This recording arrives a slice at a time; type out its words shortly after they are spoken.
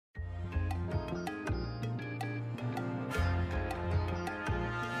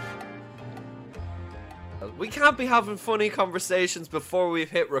We can't be having funny conversations before we've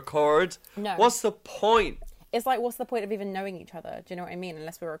hit record. No. What's the point? It's like, what's the point of even knowing each other? Do you know what I mean?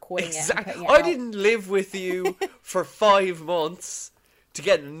 Unless we're recording it and putting it I out. didn't live with you for 5 months to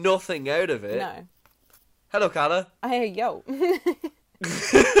get nothing out of it. No. Hello, Calla. Hey, yo.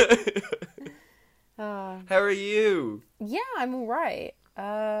 How are you? Yeah, I'm all right.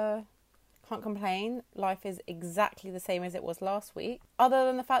 Can't complain. Life is exactly the same as it was last week. Other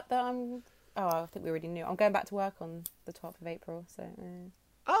than the fact that I think we already knew. I'm going back to work on the 12th of April, so...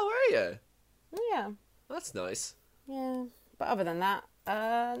 Oh, are you? Yeah. That's nice. Yeah. But other than that,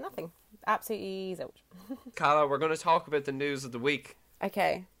 nothing. Absolutely zilch. Calla, we're going to talk about the news of the week.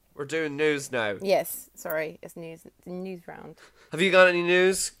 Okay. We're doing news now. Yes. Sorry. It's news. It's the news round. Have you got any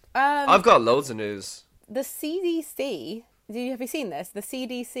news? I've got loads of news. The CDC... Have you seen this? The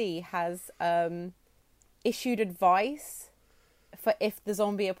CDC has issued advice for if the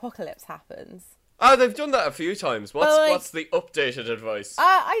zombie apocalypse happens. Oh, they've done that a few times. What's the updated advice?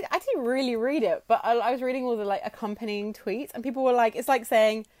 I didn't really read it, but I was reading all the like accompanying tweets, and people were like, it's like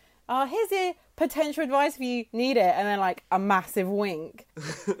saying, here's a potential advice if you need it, and then like a massive wink.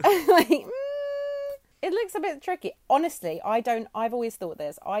 Like, it looks a bit tricky. Honestly, I've always thought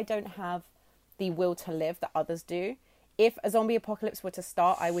this. I don't have the will to live that others do. If a zombie apocalypse were to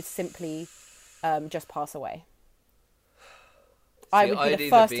start, I would simply just pass away. I would be the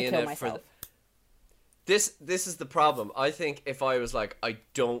first to kill myself. This is the problem. I think if I was like, I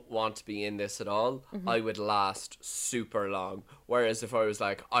don't want to be in this at all, I would last super long. Whereas if I was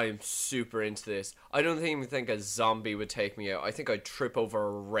like, I'm super into this, I don't even think a zombie would take me out. I think I'd trip over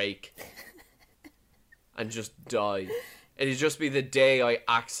a rake and just die. It'd just be the day I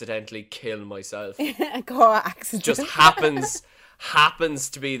accidentally kill myself. A car accident. Just happens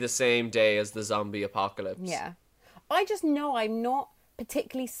to be the same day as the zombie apocalypse. Yeah. I just know I'm not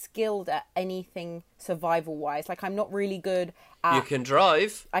particularly skilled at anything survival-wise. Like, I'm not really good at... You can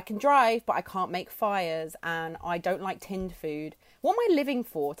drive. I can drive, but I can't make fires, and I don't like tinned food. What am I living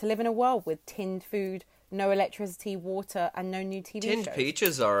for? To live in a world with tinned food, no electricity, water, and no new TV shows? Tinned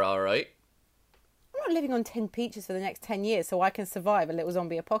peaches are alright. I'm not living on tinned peaches for the next 10 years so I can survive a little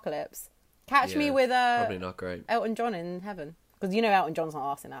zombie apocalypse. Catch me with probably not great. Elton John in heaven. Because you know Elton John's not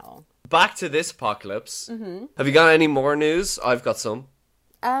lasting that long. Back to this apocalypse. Mm-hmm. Have you got any more news? I've got some.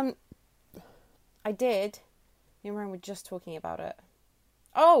 I did. You remember we were just talking about it.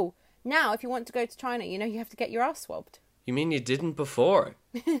 Oh, now if you want to go to China, you have to get your ass swabbed. You mean you didn't before?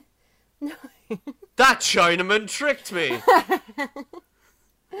 No. That Chinaman tricked me.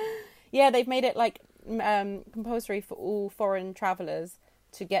 Yeah, they've made it like compulsory for all foreign travellers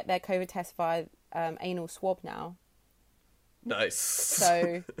to get their COVID test via anal swab now. Nice.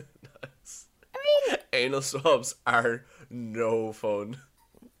 So, nice. I mean, anal swabs are no fun.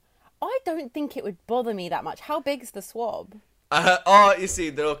 I don't think it would bother me that much. How big's the swab? You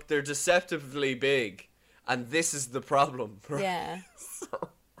see, they're deceptively big, and this is the problem. Right? Yeah. So,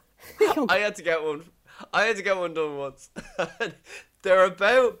 I had to get one. I had to get one done once. They're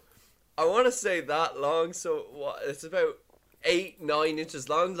about, I want to say that long. So what? It's about 8-9 inches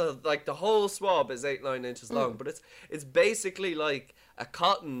long. Like the whole swab is 8-9 inches long, but it's basically like a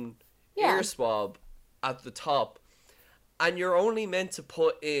cotton ear swab at the top, and you're only meant to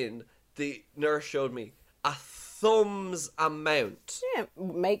put in, the nurse showed me, a thumb's amount. Yeah,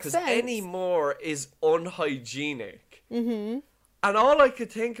 makes sense. Because any more is unhygienic. Mm-hmm. And all I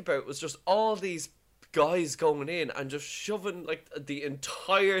could think about was just all these guys going in and just shoving like the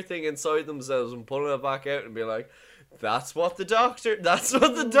entire thing inside themselves and pulling it back out and be like, that's what the doctor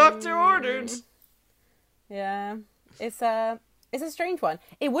ordered. Yeah, it's a strange one.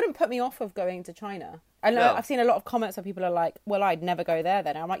 It wouldn't put me off of going to China. I know I've seen a lot of comments where people are like, well, I'd never go there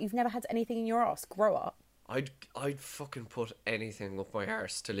then. I'm like, you've never had anything in your ass. Grow up. I'd fucking put anything up my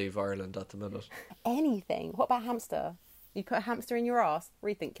arse to leave Ireland at the minute. Anything? What about hamster? You put a hamster in your ass?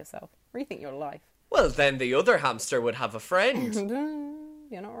 Rethink yourself. Rethink your life. Well, then the other hamster would have a friend.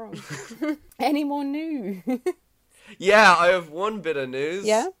 You're not wrong. Any more news? Yeah, I have one bit of news.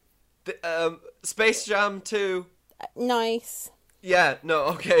 Yeah? Space Jam 2. Nice. Yeah, no,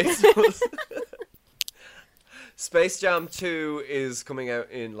 okay. So, Space Jam 2 is coming out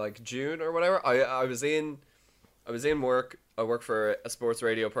in like June or whatever. I was in work. I work for a sports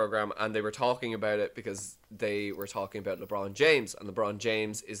radio program, and they were talking about it because they were talking about LeBron James, and LeBron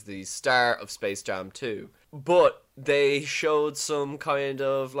James is the star of Space Jam 2. But they showed some kind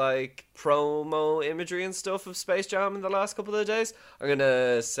of like promo imagery and stuff of Space Jam in the last couple of days. I'm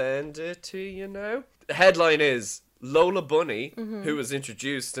gonna send it to you now. The headline is Lola Bunny, who was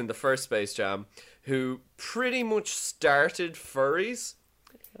introduced in the first Space Jam, who pretty much started furries.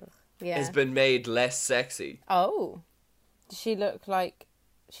 Yeah. has been made less sexy. Oh. Does she look like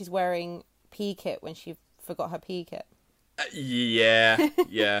she's wearing pea kit when she forgot her pea kit? Yeah,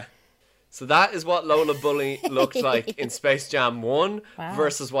 yeah. So that is what Lola Bunny looked like in Space Jam 1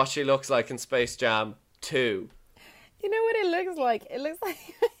 versus what she looks like in Space Jam 2. You know what it looks like? It looks like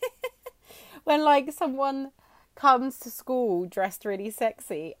when like someone comes to school dressed really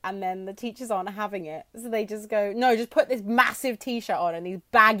sexy and then the teachers aren't having it. So they just go, no, just put this massive t-shirt on and these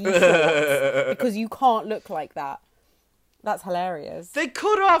baggy shorts because you can't look like that. That's hilarious. They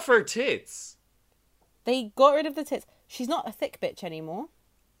cut off her tits. They got rid of the tits. She's not a thick bitch anymore.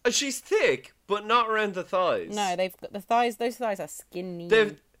 She's thick, but not around the thighs. No, they've got the thighs. Those thighs are skinny.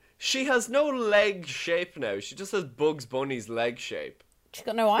 She has no leg shape now. She just has Bugs Bunny's leg shape. She's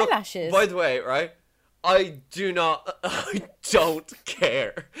got no eyelashes. By the way, right? I don't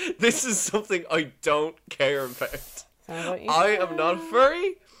care. This is something I don't care about. I am not a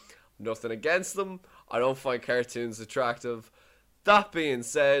furry. Nothing against them. I don't find cartoons attractive. That being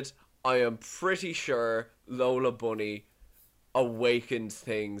said, I am pretty sure Lola Bunny awakened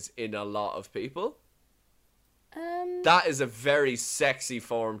things in a lot of people. That is a very sexy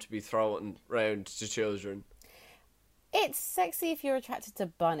form to be thrown around to children. It's sexy if you're attracted to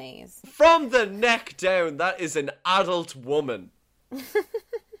bunnies. From the neck down, that is an adult woman.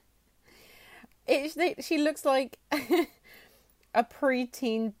 She looks like a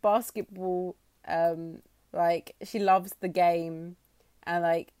preteen basketball. Like she loves the game, and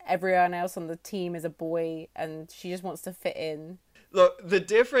like everyone else on the team is a boy, and she just wants to fit in. Look,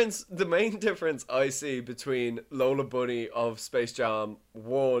 the main difference I see between Lola Bunny of Space Jam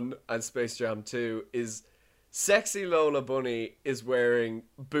 1 and Space Jam 2 is sexy Lola Bunny is wearing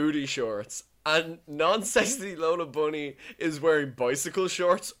booty shorts and non-sexy Lola Bunny is wearing bicycle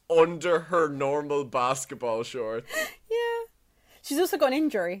shorts under her normal basketball shorts. Yeah. She's also got an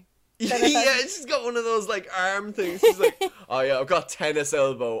injury. Yeah, she's got one of those like arm things. She's like, oh yeah, I've got tennis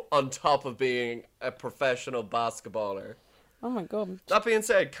elbow on top of being a professional basketballer. Oh my god. That being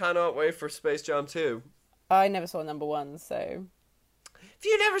said, cannot wait for Space Jam 2. I never saw number 1, so... Have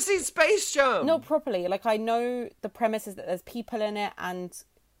you never seen Space Jam? Not properly. Like, I know the premise is that there's people in it and,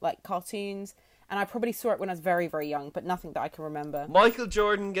 like, cartoons. And I probably saw it when I was very, very young, but nothing that I can remember. Michael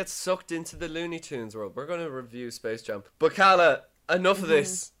Jordan gets sucked into the Looney Tunes world. We're going to review Space Jam. But Calla, enough of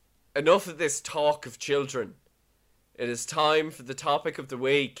this. Enough of this talk of children. It is time for the topic of the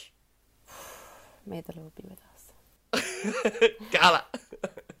week. May the Lord be with us. Calla.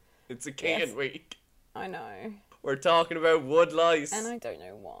 It's a Kean week. I know. We're talking about wood lice. And I don't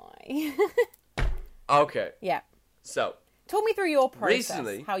know why. Okay. Yeah. So. Talk me through your process,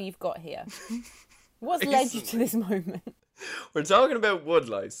 recently, how you've got here. What's led you to this moment? We're talking about wood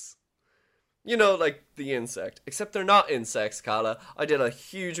lice. You know, like the insect. Except they're not insects, Calla. I did a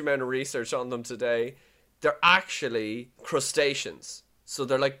huge amount of research on them today. They're actually crustaceans. So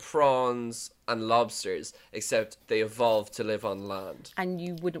they're like prawns and lobsters, except they evolved to live on land. And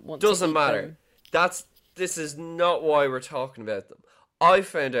you wouldn't want Doesn't to eat matter. them. This is not why we're talking about them. I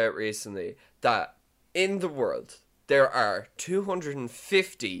found out recently that in the world there are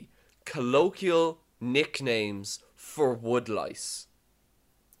 250 colloquial nicknames for wood lice.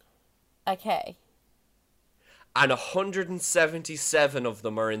 Okay. And 177 of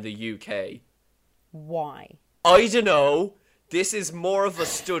them are in the UK. Why? I don't know. This is more of a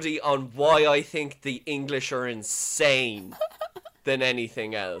study on why I think the English are insane than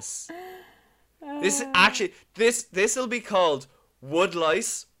anything else. This'll be called wood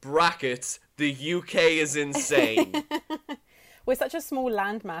lice brackets. The UK is insane. We're such a small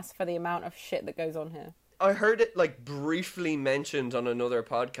landmass for the amount of shit that goes on here. I heard it like briefly mentioned on another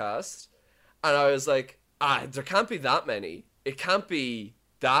podcast, and I was like, there can't be that many. It can't be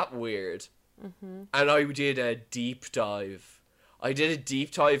that weird. Mm-hmm. And I did a deep dive. I did a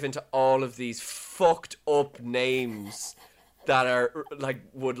deep dive into all of these fucked up names that are like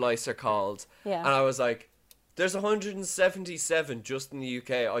wood lice are called. Yeah. And I was like, there's 177 just in the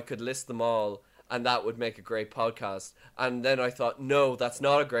UK. I could list them all and that would make a great podcast. And then I thought, no, that's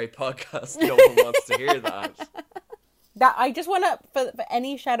not a great podcast. No one wants to hear that. That I just want to, for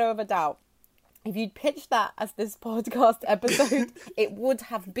any shadow of a doubt, if you'd pitched that as this podcast episode, it would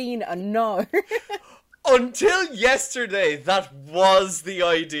have been a no. Until yesterday, that was the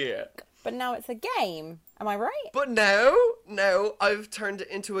idea. But now it's a game. Am I right? But now I've turned it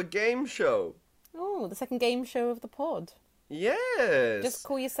into a game show. Oh, the second game show of the pod. Yes. Just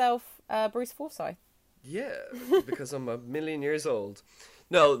call yourself Bruce Forsyth. Yeah, because I'm a million years old.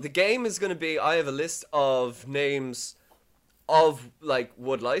 No, the game is going to be, I have a list of names of like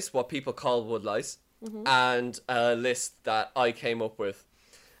wood lice, what people call wood lice, and a list that I came up with.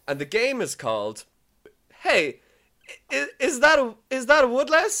 And the game is called, hey, is that a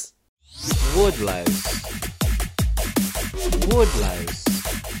woodlouse? Woodlouse. Woodlouse.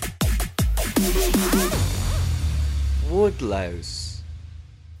 Woodlouse.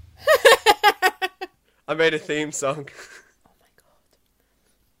 I made a theme song. Oh my god.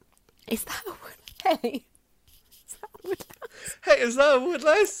 Is that a wood? Hey. Is that a woodlouse? Hey, is that a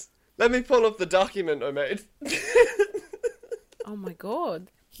woodlouse? Let me pull up the document I made. Oh my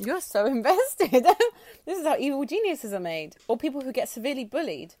god. You're so invested. This is how evil geniuses are made. Or people who get severely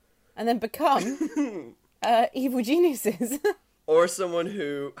bullied and then become evil geniuses. Or someone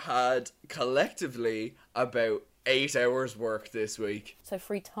who had collectively about 8 hours work this week. So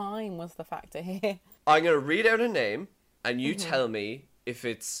free time was the factor here. I'm going to read out a name and you tell me if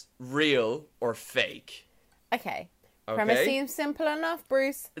it's real or fake. Okay. Okay. Premise seems simple enough,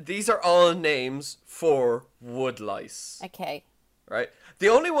 Bruce. These are all names for woodlice. Okay. Right? The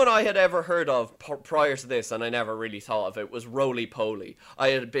only one I had ever heard of prior to this, and I never really thought of it, was roly-poly. I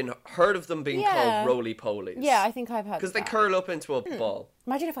had heard of them being called roly-polies. Yeah, I think I've heard because of they that. curl up into a ball.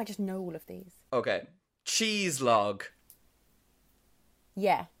 Imagine if I just know all of these. Okay. Cheese log.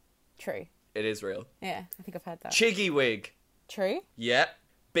 Yeah. True. It is real. Yeah, I think I've heard that. Chiggy wig. True. Yeah.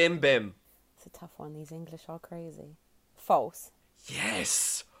 Bim bim. It's a tough one. These English are crazy. False.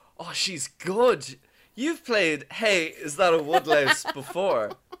 Yes. Oh, she's good. You've played Hey, is that a woodlouse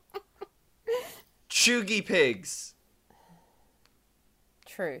before? Chuggy pigs.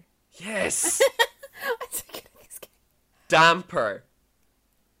 True. Yes. I'm so good at this game. Damper.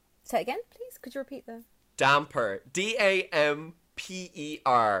 Say it again, please. Could you repeat the... Damper. Damper.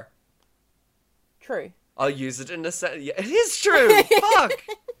 True. I'll use it in a sentence. Yeah, it is true. Fuck.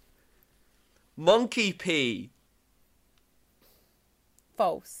 Monkey pee.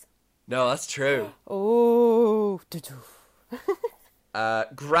 False. No, that's true. Oh.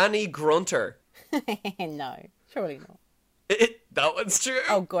 Granny grunter. No. Surely not. That one's true.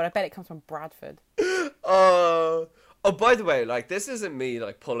 Oh god, I bet it comes from Bradford. Oh, by the way, like, this isn't me,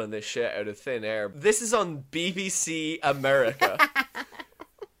 like, pulling this shit out of thin air. This is on BBC America.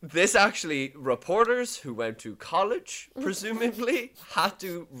 This actually, reporters who went to college, presumably, had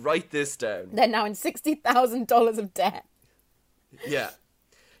to write this down. They're now in $60,000 of debt. Yeah.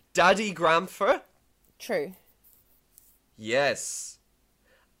 Daddy grandfer? True. Yes.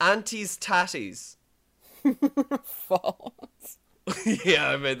 Aunties tatties? False. Yeah,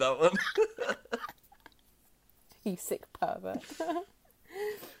 I made that one. You sick pervert.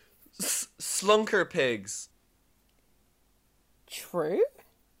 Slunker pigs? True?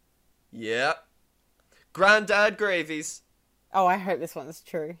 Yeah. Granddad gravies? Oh, I hope this one's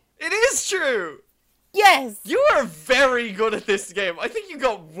true. It is true! Yes! You are very good at this game. I think you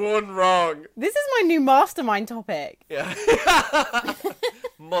got one wrong. This is my new mastermind topic. Yeah.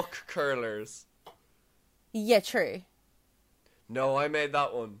 Muck curlers. Yeah, true. No, I made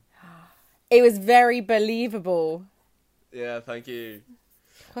that one. It was very believable. Yeah, thank you.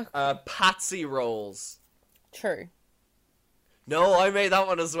 Patsy rolls. True. No, I made that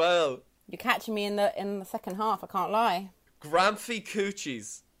one as well. You're catching me in the second half, I can't lie. Grampy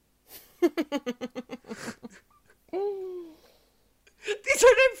coochies. These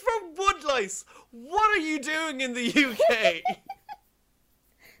are named from woodlice. What are you doing in the UK?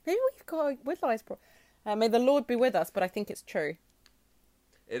 Maybe we've got a woodlice may the Lord be with us, but I think it's true.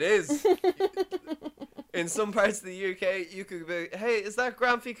 It is. In some parts of the UK, you could be, hey, is that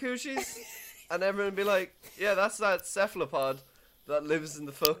Grampy coochies? And everyone would be like, yeah, that's that cephalopod that lives in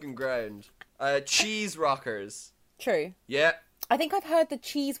the fucking ground. Cheese rockers. True. Yeah. I think I've heard the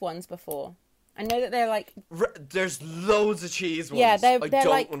cheese ones before. I know that they're like... There's loads of cheese ones. Yeah, they're I don't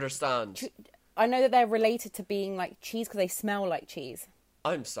like, understand. I know that they're related to being like cheese because they smell like cheese.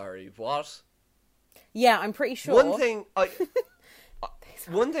 I'm sorry, what? Yeah, I'm pretty sure.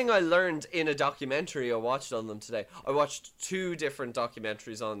 One thing I learned in a documentary I watched on them today. I watched 2 different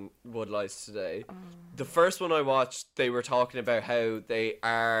documentaries on woodlice today. Oh. The first one I watched, they were talking about how they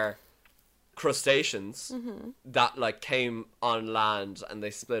are crustaceans that like came on land and they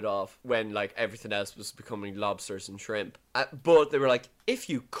split off when like everything else was becoming lobsters and shrimp. But they were like, if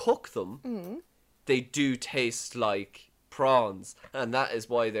you cook them, they do taste like prawns, and that is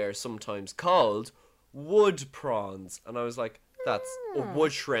why they're sometimes called wood prawns. And I was like, that's or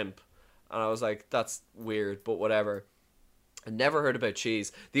wood shrimp, and I was like, that's weird, but whatever. I never heard about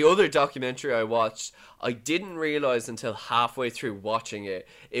cheese. The other documentary I watched, I didn't realize until halfway through watching it,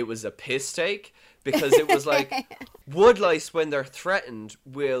 it was a piss take, because it was like woodlice, when they're threatened,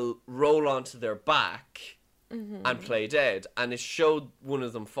 will roll onto their back and play dead, and it showed one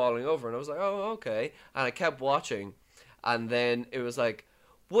of them falling over, and I was like, oh, okay, and I kept watching, and then it was like,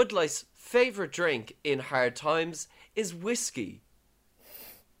 Woodlice's favourite drink in hard times is whiskey.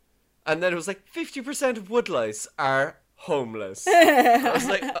 And then it was like 50% of woodlice are homeless. I was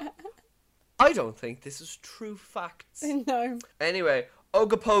like, I don't think this is true facts. No. Anyway,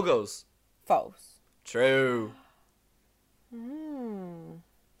 Ogapogos. False. True.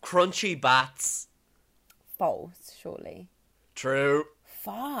 Crunchy bats. False, surely. True.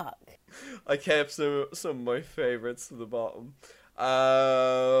 Fuck. I kept some of my favourites to the bottom.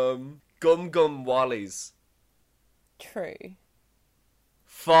 Gum Gum Wallies. True.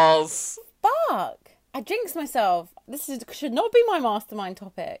 False. Fuck. I jinxed myself. Should not be my mastermind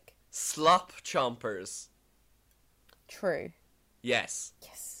topic. Slop Chompers. True. Yes.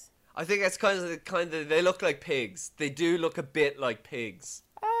 Yes. I think it's kind of they look like pigs. They do look a bit like pigs.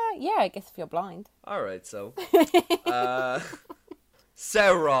 Yeah, I guess if you're blind. All right, so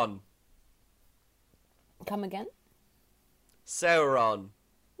Sauron. Come again? Sauron.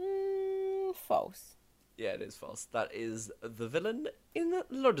 False. Yeah, it is false. That is the villain in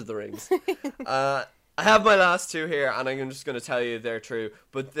Lord of the Rings. I have my last two here, and I'm just going to tell you they're true,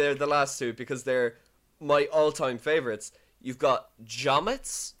 but they're the last two because they're my all-time favorites. You've got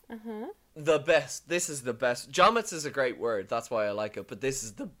Jomets. The best. This is the best. Jomets is a great word. That's why I like it. But this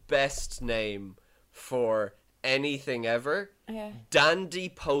is the best name for anything ever. Yeah. Dandy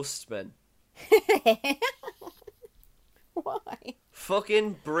Postman. Why?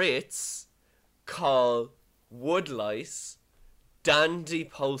 Fucking Brits call woodlice Dandy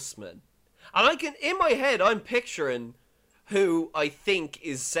Postman. And I can, in my head, I'm picturing who I think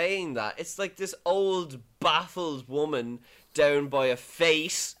is saying that. It's like this old, baffled woman down by a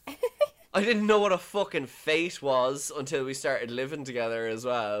fete. I didn't know what a fucking fete was until we started living together as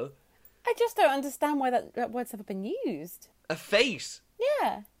well. I just don't understand why that word's ever been used. A fete?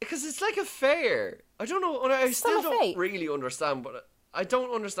 Yeah. Because it's like a fair. I don't know. I still Summer don't fete. really understand what. I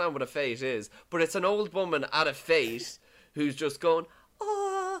don't understand what a fete is. But it's an old woman at a fete who's just going,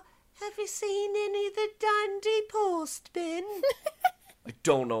 "Oh, have you seen any of the Dandy Postman?" I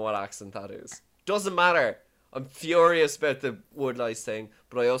don't know what accent that is. Doesn't matter. I'm furious about the woodlice thing,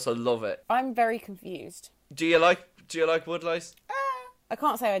 but I also love it. I'm very confused. Do you like woodlice? I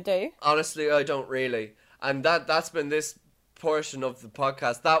can't say I do. Honestly, I don't really. And that's been this portion of the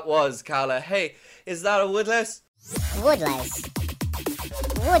podcast. That was Calla. Hey, is that a woodlice? Woodlouse.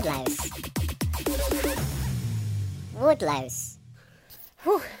 Woodlouse. Woodlouse.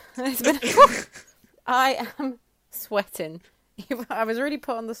 Whew. It's been. I am sweating. I was really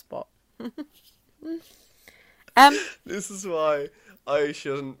put on the spot. This is why I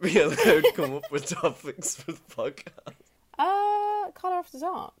shouldn't be allowed to come up with topics for the podcast. Colour After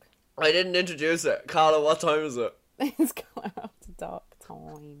Dark. I didn't introduce it. Carla, what time is it? It's Colour After Dark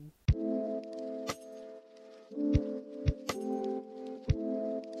time.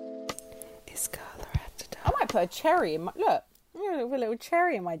 It's Colour After Dark. I might put a cherry in my... Look, I'm going to put a little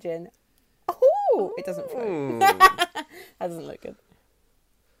cherry in my gin. Oh, it doesn't float. That doesn't look good.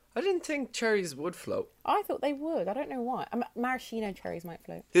 I didn't think cherries would float. I thought they would. I don't know why. Maraschino cherries might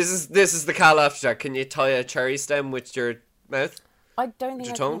float. This is the Carla After Dark. Can you tie a cherry stem with your mouth? I don't think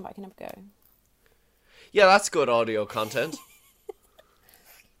Your I tongue? can, but I can never go. Yeah, that's good audio content.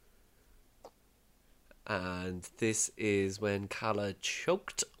 And this is when Calla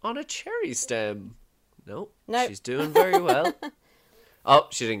choked on a cherry stem. Nope. She's doing very well. Oh,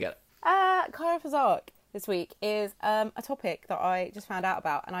 she didn't get it. Colour After Dark this week is a topic that I just found out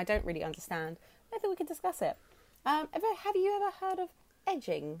about and I don't really understand. I think we can discuss it. Have you ever heard of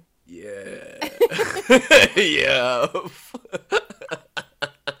edging? Yeah. Yeah.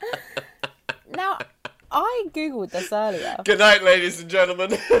 Now, I googled this earlier. Good night, ladies and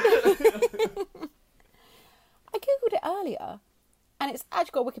gentlemen. I googled it earlier, and it's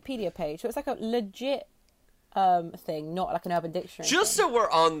actually got a Wikipedia page, so it's like a legit thing, not like an Urban Dictionary. Just thing. so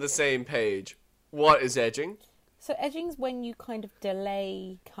we're on the same page, what is edging? So edging's when you kind of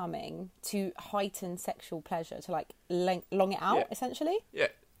delay coming to heighten sexual pleasure, to like long it out, essentially. Yeah.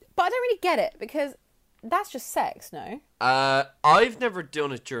 But I don't really get it because that's just sex, no? I've never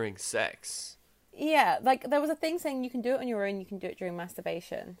done it during sex. Yeah, like there was a thing saying you can do it on your own, you can do it during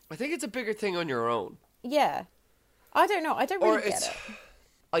masturbation. I think it's a bigger thing on your own. Yeah. I don't know. I don't really get it.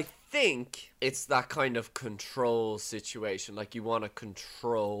 I think it's that kind of control situation. Like you want to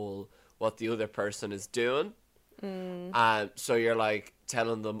control what the other person is doing. So you're like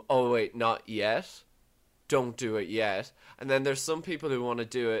telling them, oh wait, not yet. Don't do it yet. And then there's some people who want to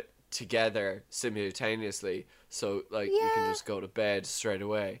do it together simultaneously. So like you can just go to bed straight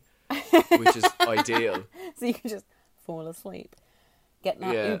away, which is ideal. So you can just fall asleep. Get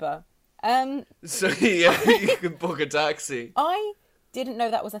that Uber. So yeah, you can book a taxi. I didn't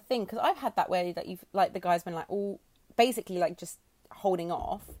know that was a thing, because I've had that where that you've like the guy's been like all basically like just holding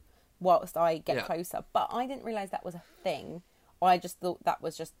off whilst I get Yeah. closer, but I didn't realize that was a thing. I just thought that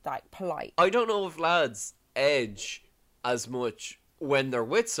was just like polite. I don't know if lads edge as much when they're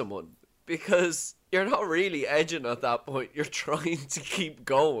with someone, because you're not really edging at that point. You're trying to keep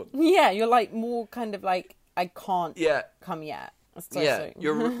going. Yeah, you're like more kind of like, I can't Yeah, come yet. It's so yeah. soon.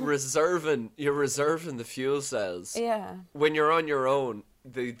 You're reserving the fuel cells. Yeah. When you're on your own,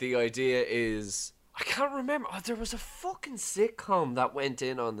 the idea is, I can't remember. Oh, there was a fucking sitcom that went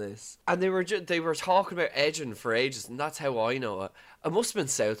in on this, and they were talking about edging for ages, and that's how I know it. It must have been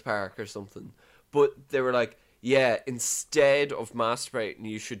South Park or something, but they were like, yeah, instead of masturbating,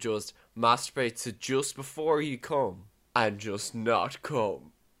 you should just masturbate to just before you come and just not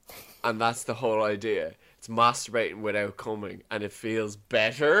come, and that's the whole idea. It's masturbating without coming, and it feels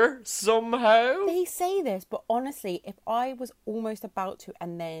better somehow. They say this, but honestly, if I was almost about to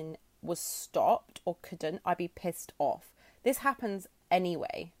and then was stopped or couldn't, I'd be pissed off. This happens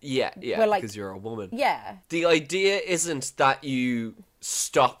anyway. Yeah, We're like- because you're a woman. Yeah. The idea isn't that you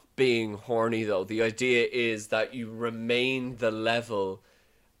stop being horny, though. The idea is that you remain the level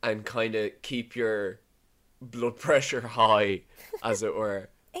and kind of keep your blood pressure high, as it were.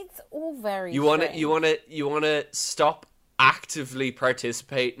 It's all very You want to strange. you want to stop actively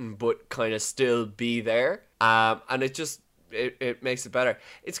participating, but kind of still be there. And it just it makes it better.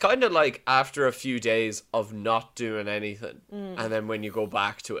 It's kind of like after a few days of not doing anything, and then when you go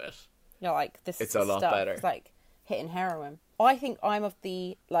back to it, You're like, this It's a lot stuff. better. It's like hitting heroin. I think I'm of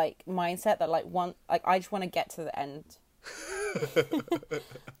the like mindset that like I just want to get to the end.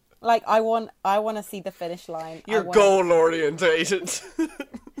 Like I want to see the finish line. you're goal orientated.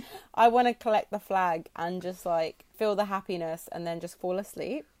 I want to collect the flag and just like feel the happiness and then just fall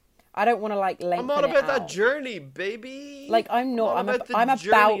asleep. I don't want to like lengthen I'm all it about that out. journey, baby. Like, I'm not. all I'm about the I'm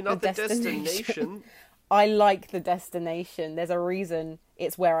journey, about not the the destination. destination. I like the destination. There's a reason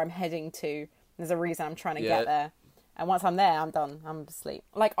it's where I'm heading to. There's a reason I'm trying to Yeah. get there. And once I'm there, I'm done. I'm asleep.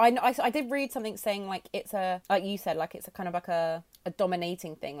 Like I did read something saying like it's a, like you said, like it's a kind of like a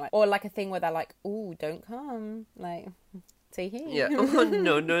dominating thing, like, or like a thing where they're like, "Ooh, don't come," like, see here. Yeah. Oh,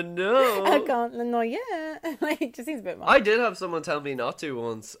 no. I can't, not yet. Like, it just seems a bit much. I did have someone tell me not to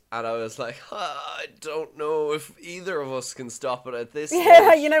once, and I was like, I don't know if either of us can stop it at this Yeah,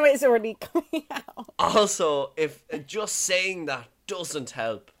 stage. you know it's already coming out. Also, if just saying that doesn't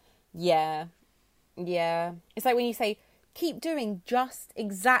help. Yeah. Yeah. It's like when you say, keep doing just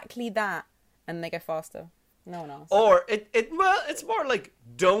exactly that, and they go faster. No one else. Or it's more like,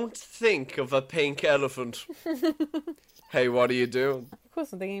 don't think of a pink elephant. Hey, what are you doing? Of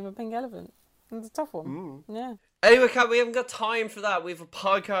course, I'm thinking of a pink elephant. It's a tough one. Yeah. Anyway, Kat, we haven't got time for that. We have a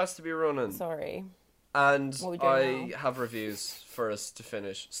podcast to be running. Sorry. And What are we doing I now? have reviews for us to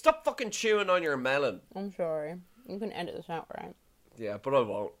finish. Stop fucking chewing on your melon. I'm sorry. You can edit this out, right? Yeah, but I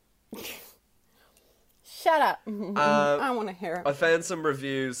won't. Shut up. I want to hear it. I found some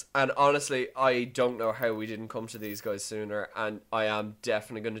reviews, and honestly, I don't know how we didn't come to these guys sooner, and I am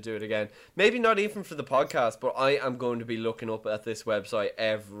definitely going to do it again. Maybe not even for the podcast, but I am going to be looking up at this website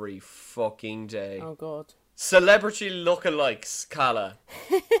every fucking day. Oh, God. Celebrity lookalikes, Kala.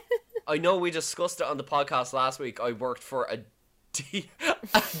 I know we discussed it on the podcast last week. I worked for a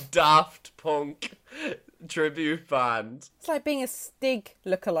Daft Punk tribute band. It's like being a Stig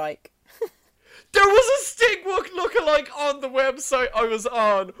lookalike. There was a Stig lookalike on the website I was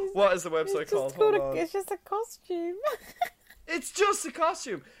on. What is the website It's called? just called Hold on. it's just a costume. It's just a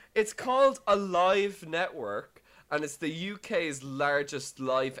costume. It's called Alive Network, and it's the UK's largest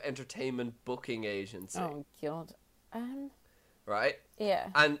live entertainment booking agency. Oh, God. Right? Yeah.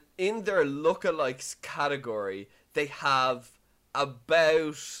 And in their lookalikes category, they have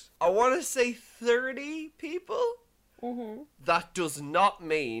about, I want to say 30 people. Mm-hmm. That does not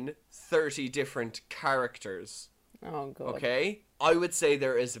mean 30 different characters. Oh, God. Okay? I would say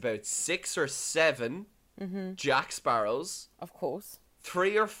there is about 6 or 7 Jack Sparrows, Of course.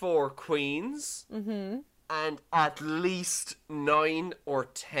 3 or 4 Queens, and at least 9 or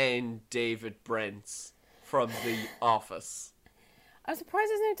 10 David Brents from The Office. I'm surprised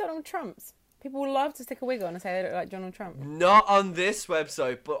there's no Donald Trumps. People love to stick a wig on and say they look like Donald Trump. Not on this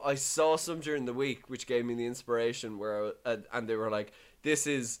website, but I saw some during the week, which gave me the inspiration. And they were like, "This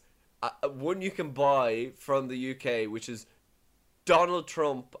is one you can buy from the UK, which is Donald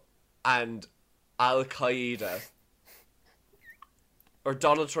Trump and Al Qaeda, or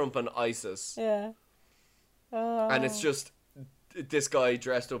Donald Trump and ISIS." Yeah. Oh. And it's just this guy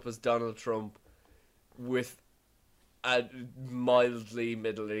dressed up as Donald Trump with a mildly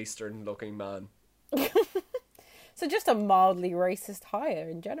Middle Eastern looking man. So So just a mildly racist hire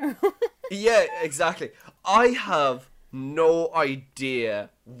in general. Yeah, exactly. I have no idea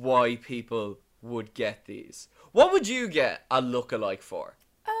why people would get these. What would you get a lookalike for?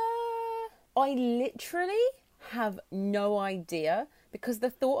 I literally have no idea, because the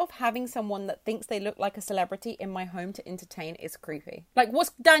thought of having someone that thinks they look like a celebrity in my home to entertain is creepy. Like,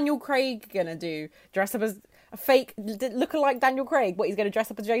 what's Daniel Craig gonna do? Dress up as a fake lookalike Daniel Craig? What, he's gonna dress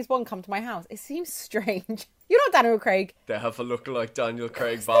up as James Bond, come to my house? It seems strange. You're not Daniel Craig. They have a lookalike Daniel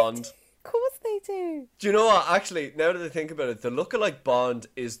Craig Bond. Of course they do. Do you know what? Actually, now that I think about it, the lookalike Bond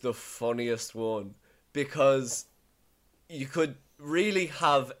is the funniest one, because you could really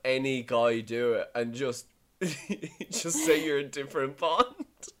have any guy do it and just say you're a different Bond.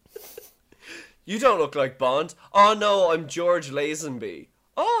 You don't look like Bond. Oh no, I'm George Lazenby.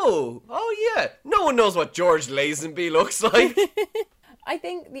 Oh yeah. No one knows what George Lazenby looks like. I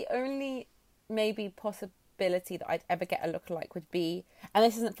think the only maybe possibility that I'd ever get a lookalike would be, and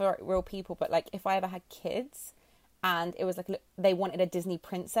this isn't for real people, but like if I ever had kids and it was like they wanted a Disney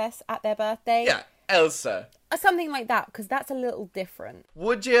princess at their birthday. Yeah, Elsa. Or something like that, because that's a little different.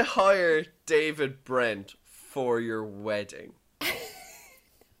 Would you hire David Brent for your wedding?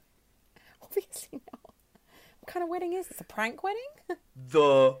 Obviously not. What kind of wedding is this? A prank wedding?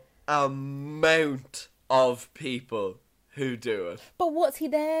 The amount of people who do it. But what's he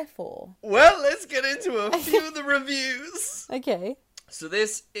there for? Well, let's get into a few of the reviews. Okay. So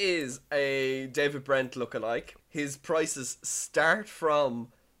this is a David Brent lookalike. His prices start from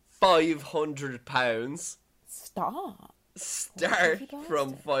 £500. Start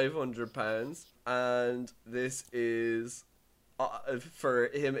from £500, and this is for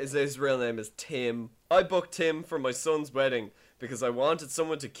him. His real name is Tim. I booked Tim for my son's wedding because I wanted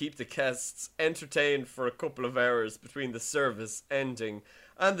someone to keep the guests entertained for a couple of hours between the service ending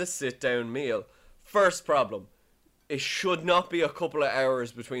and the sit-down meal. First problem: it should not be a couple of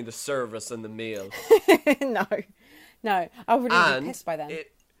hours between the service and the meal. No, I would be pissed by then.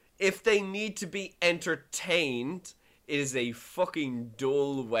 If they need to be entertained, it is a fucking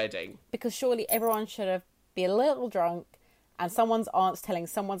dull wedding. Because surely everyone should have been a little drunk and someone's aunt's telling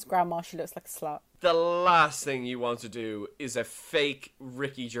someone's grandma she looks like a slut. The last thing you want to do is a fake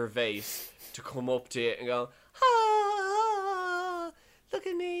Ricky Gervais to come up to you and go, look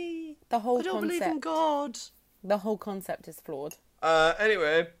at me. The whole I don't concept, believe in God. The whole concept is flawed.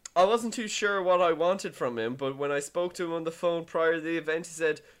 Anyway, I wasn't too sure what I wanted from him, but when I spoke to him on the phone prior to the event, he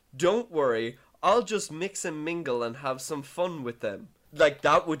said, "Don't worry, I'll just mix and mingle and have some fun with them." Like,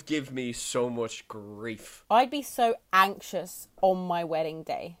 that would give me so much grief. I'd be so anxious on my wedding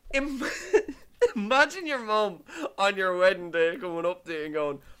day. Imagine your mum on your wedding day coming up to you and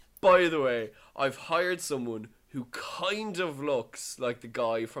going, "By the way, I've hired someone who kind of looks like the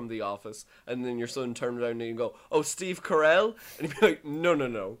guy from The Office," and then your son turns around and you go, "Oh, Steve Carell?" And you'd be like,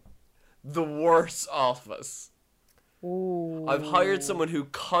 no. The worst Office. Ooh. I've hired someone who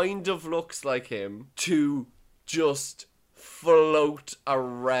kind of looks like him to just float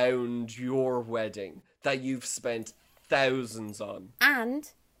around your wedding that you've spent thousands on.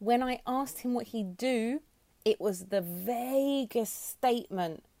 And when I asked him what he'd do, it was the vaguest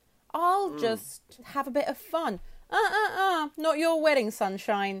statement. I'll just have a bit of fun. Not your wedding,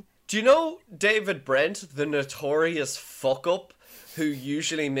 sunshine. Do you know David Brent, the notorious fuck-up who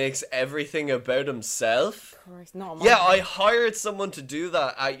usually makes everything about himself? Christ, not Yeah, I hired someone to do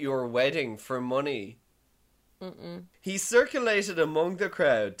that at your wedding for money. He circulated among the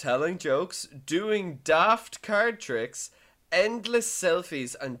crowd, telling jokes, doing daft card tricks, endless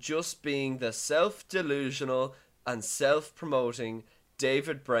selfies, and just being the self-delusional and self-promoting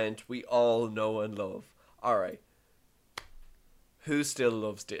David Brent we all know and love. Alright. Who still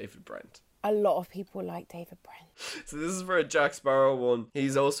loves David Brent? A lot of people like David Brent. So this is for a Jack Sparrow one.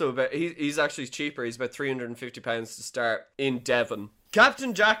 He's also about, he's actually cheaper. He's about £350 to start in Devon.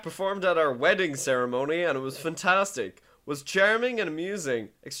 Captain Jack performed at our wedding ceremony and it was fantastic. Was charming and amusing.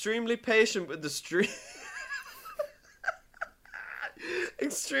 Extremely patient with the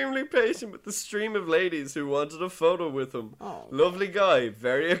extremely patient with the stream of ladies who wanted a photo with him. Oh. Lovely guy,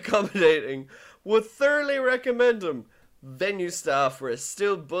 very accommodating. Would thoroughly recommend him. Venue staff were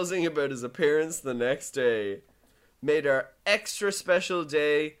still buzzing about his appearance the next day. Made our extra special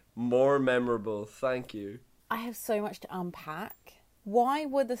day more memorable. Thank you. I have so much to unpack. Why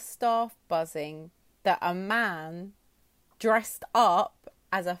were the staff buzzing that a man dressed up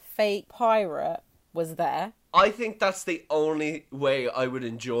as a fake pirate was there? I think that's the only way I would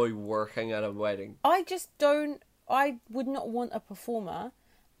enjoy working at a wedding. I would not want a performer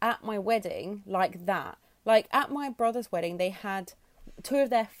at my wedding like that. Like, at my brother's wedding, they had two of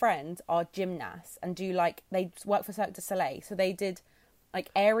their friends are gymnasts and do like, they work for Cirque du Soleil. So they did like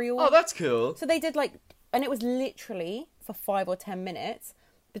aerial. Oh, that's cool. So they did like, and it was literally for 5 or 10 minutes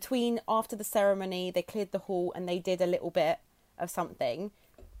between after the ceremony, they cleared the hall and they did a little bit of something.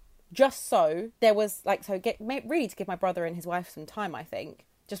 Just so there was like, really to give my brother and his wife some time, I think,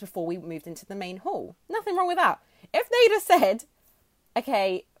 just before we moved into the main hall. Nothing wrong with that. If they'd have said,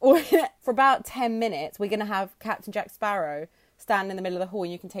 okay, for about 10 minutes, we're going to have Captain Jack Sparrow stand in the middle of the hall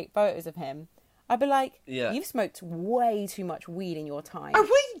and you can take photos of him, I'd be like, Yeah. You've smoked way too much weed in your time.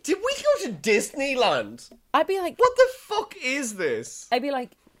 Did we go to Disneyland? I'd be like, What the fuck is this? I'd be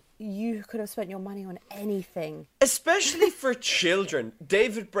like, you could have spent your money on anything. Especially for children.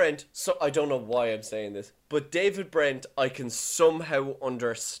 David Brent, so I don't know why I'm saying this, but David Brent I can somehow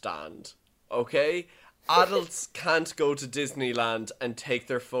understand. Okay? Adults can't go to Disneyland and take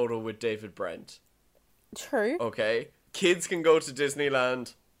their photo with David Brent. True. Okay? Kids can go to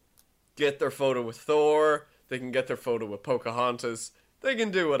Disneyland, get their photo with Thor, they can get their photo with Pocahontas, they can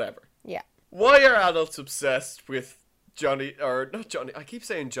do whatever. Yeah. Why are adults obsessed with I keep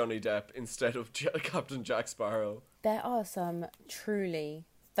saying Johnny Depp instead of Captain Jack Sparrow. There are some truly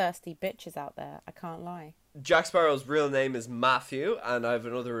thirsty bitches out there, I can't lie. Jack Sparrow's real name is Matthew, and I have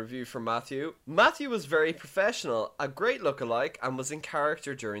another review from Matthew. Matthew was very professional, a great lookalike, and was in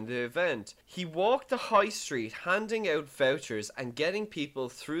character during the event. He walked the high street handing out vouchers and getting people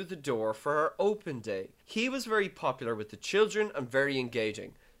through the door for our open day. He was very popular with the children and very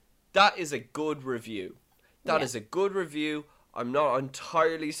engaging. That is a good review. That is a good review. I'm not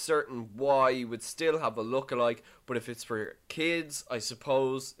entirely certain why you would still have a lookalike, but if it's for kids, I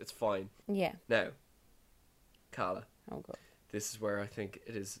suppose it's fine. Yeah. Now, Carla, Oh, God. this is where I think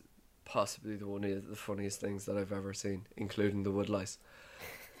it is possibly one of the funniest things that I've ever seen, including the woodlice.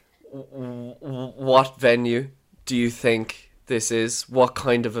 What venue do you think this is? What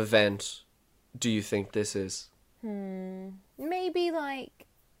kind of event do you think this is? Maybe like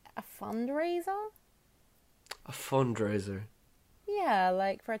a fundraiser? A fundraiser. Yeah,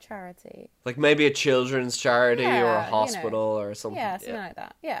 like for a charity. Like maybe a children's charity or Yeah, a hospital or something. Yeah, something like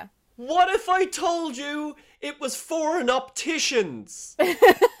that. Yeah. What if I told you it was for an opticians?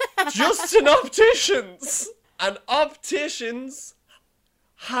 Just an opticians. And opticians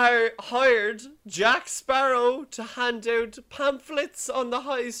hired Jack Sparrow to hand out pamphlets on the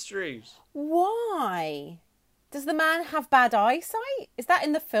high street. Why? Does the man have bad eyesight? Is that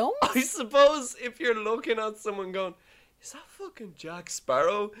in the film? I suppose if you're looking at someone going, is that fucking Jack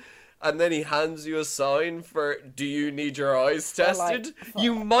Sparrow? And then he hands you a sign for, do you need your eyes tested?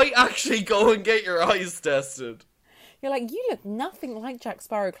 You might actually go and get your eyes tested. You're like, you look nothing like Jack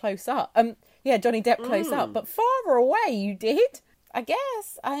Sparrow close up. Yeah, Johnny Depp close up, but farther away you did. I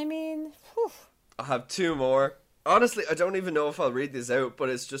guess. I mean, whew. I have two more. Honestly, I don't even know if I'll read this out, but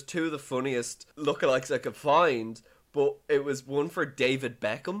it's just two of the funniest lookalikes I could find. But it was one for David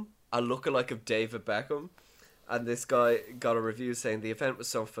Beckham, a lookalike of David Beckham. And this guy got a review saying the event was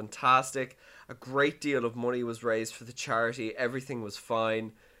so fantastic. A great deal of money was raised for the charity. Everything was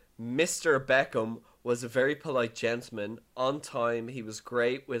fine. Mr. Beckham was a very polite gentleman. On time, he was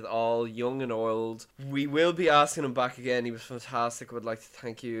great with all, young and old. We will be asking him back again. He was fantastic. Would like to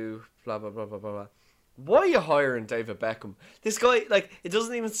thank you. Blah, blah, blah, blah, blah, blah. Why are you hiring David Beckham? This guy, like, it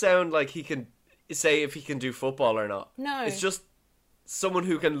doesn't even sound like he can say if he can do football or not. No. It's just someone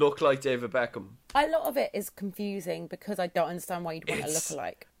who can look like David Beckham. A lot of it is confusing because I don't understand why you'd want It's a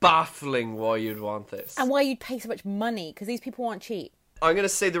lookalike. baffling why you'd want this. And why you'd pay so much money, because these people aren't cheap. I'm going to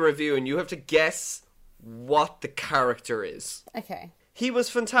say the review and you have to guess what the character is. Okay. He was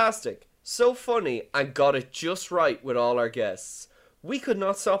fantastic, so funny, and got it just right with all our guests. We could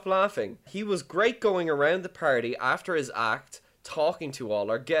not stop laughing. He was great going around the party after his act, talking to all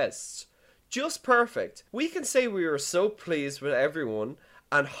our guests. Just perfect. We can say we were so pleased with everyone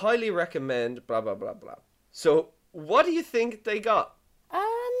and highly recommend blah blah blah blah. So, what do you think they got?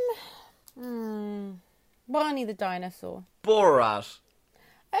 Barney the dinosaur. Borat.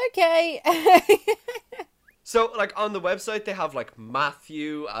 Okay. So, like, on the website, they have, like,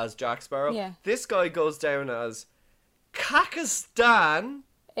 Matthew as Jack Sparrow. Yeah. This guy goes down as Kakistan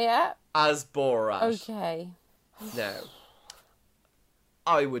Yeah. as Borat. Okay. Now,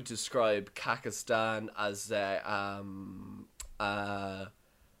 I would describe Kakistan as a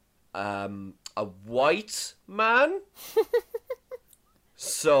white man.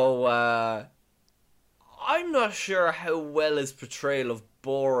 So, I'm not sure how well his portrayal of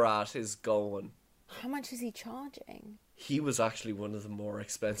Borat is going. How much is he charging? He was actually one of the more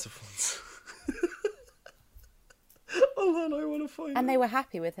expensive ones. Hold on, I want to find And it. they were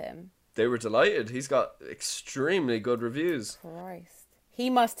happy with him. They were delighted. He's got extremely good reviews. Christ. He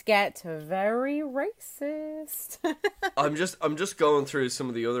must get very racist. I'm just going through some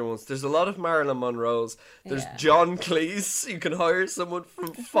of the other ones. There's a lot of Marilyn Monroe's. There's Yeah. John Cleese. You can hire someone for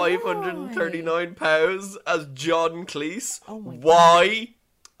 £539 as John Cleese. Oh my God. Why?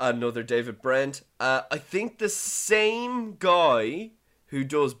 Another David Brent. I think the same guy who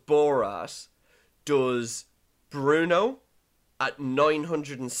does Borat does Bruno at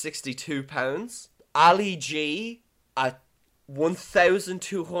 £962. Ali G at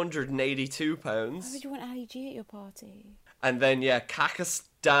 £1,282. Why would you want Ali G at your party? And then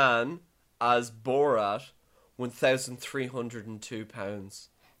Kakistan as Borat, £1,302.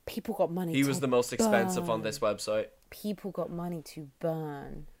 People got money. He to was the most expensive on burn. this website. People got money to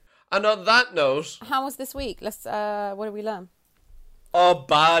burn. And on that note, How was this week? Let's. What did we learn? oh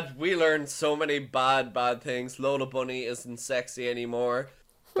bad, we learned so many bad things. Lola Bunny isn't sexy anymore.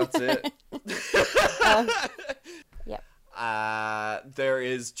 That's it. Yep. There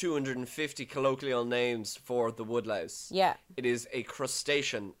is 250 colloquial names for the woodlouse. Yeah. It is a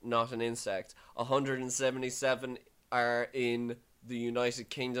crustacean, not an insect. 177 are in the United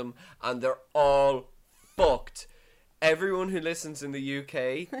Kingdom, and they're all fucked. Everyone who listens in the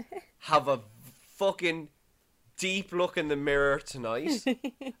UK, have a fucking deep look in the mirror tonight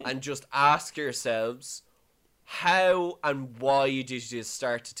and just ask yourselves, how and why did you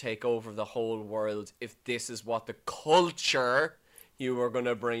start to take over the whole world if this is what the culture you were going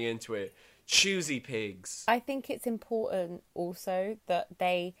to bring into it? Choosy pigs. I think it's important also that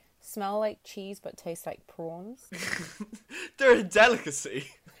they smell like cheese but taste like prawns. They're a delicacy.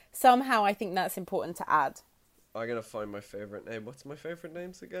 Somehow I think that's important to add. I'm going to find my favourite name. What's my favourite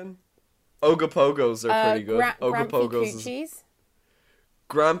names again? Ogapogos are pretty good. Ogapogos is... Coochies.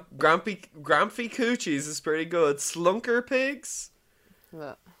 Grampy Coochies is pretty good. Slunker Pigs.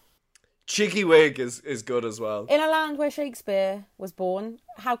 Look. Cheeky Wig is good as well. In a land where Shakespeare was born,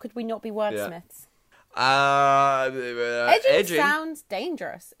 how could we not be wordsmiths? Edging Edging. sounds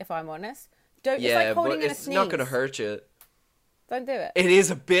dangerous, if I'm honest. It's Yeah, like holding but in a it's sneeze. not going to hurt you. Don't do it. It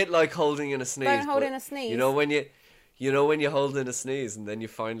is a bit like holding in a sneeze. Don't hold but in a sneeze. You know when you hold in a sneeze and then you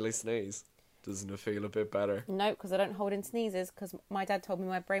finally sneeze. Doesn't it feel a bit better? No, because I don't hold in sneezes, because my dad told me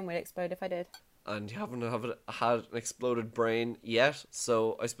my brain would explode if I did. And you haven't had an exploded brain yet,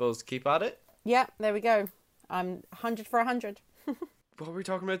 so I suppose keep at it. Yeah, there we go. I'm 100 for 100. What were we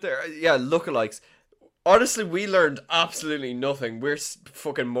talking about there? Yeah, lookalikes. Honestly, we learned absolutely nothing. We're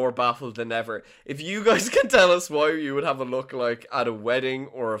fucking more baffled than ever. If you guys can tell us why you would have a lookalike at a wedding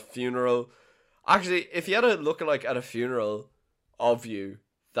or a funeral. Actually, if you had a lookalike at a funeral of you,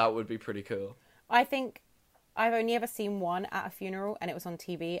 that would be pretty cool. I think I've only ever seen one at a funeral, and it was on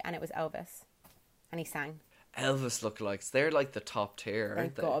TV, and it was Elvis. And he sang. Elvis lookalikes, they're like the top tier, They've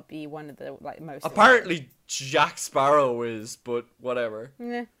aren't they? got to be one of the most. Apparently Jack Sparrow is, but whatever.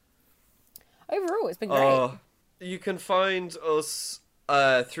 Yeah. Overall, it's been great. You can find us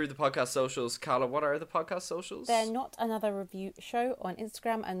through the podcast socials. Calla, what are the podcast socials? They're Not Another Review Show on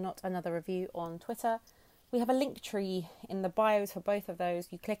Instagram and Not Another Review on Twitter. We have a link tree in the bios for both of those.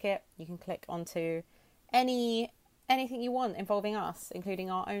 You click it, you can click onto anything you want involving us, including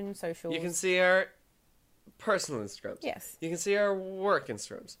our own socials. You can see our personal Instagrams. Yes. You can see our work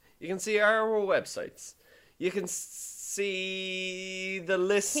Instagrams. You can see our websites. You can see the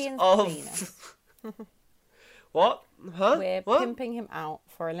list Ian's of... penis. What? Huh? We're What? pimping him out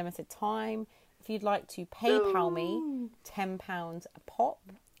for a limited time. If you'd like to PayPal me £10 a pop,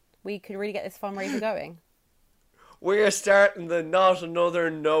 we could really get this fundraiser going. We're starting the Not Another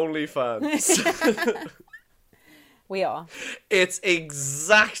OnlyFans. We are. It's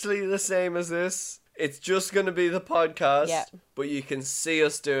exactly the same as this. It's just going to be the podcast, Yeah. but you can see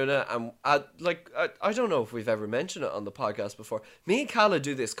us doing it. And I don't know if we've ever mentioned it on the podcast before. Me and Calla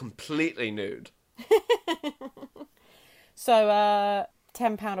do this completely nude. So,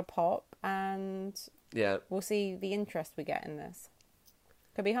 £10 a pop, and Yeah. we'll see the interest we get in this.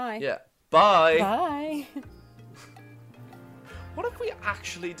 Could be high. Yeah. Bye. Bye. What if we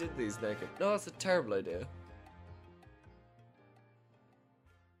actually did these naked? No, that's a terrible idea.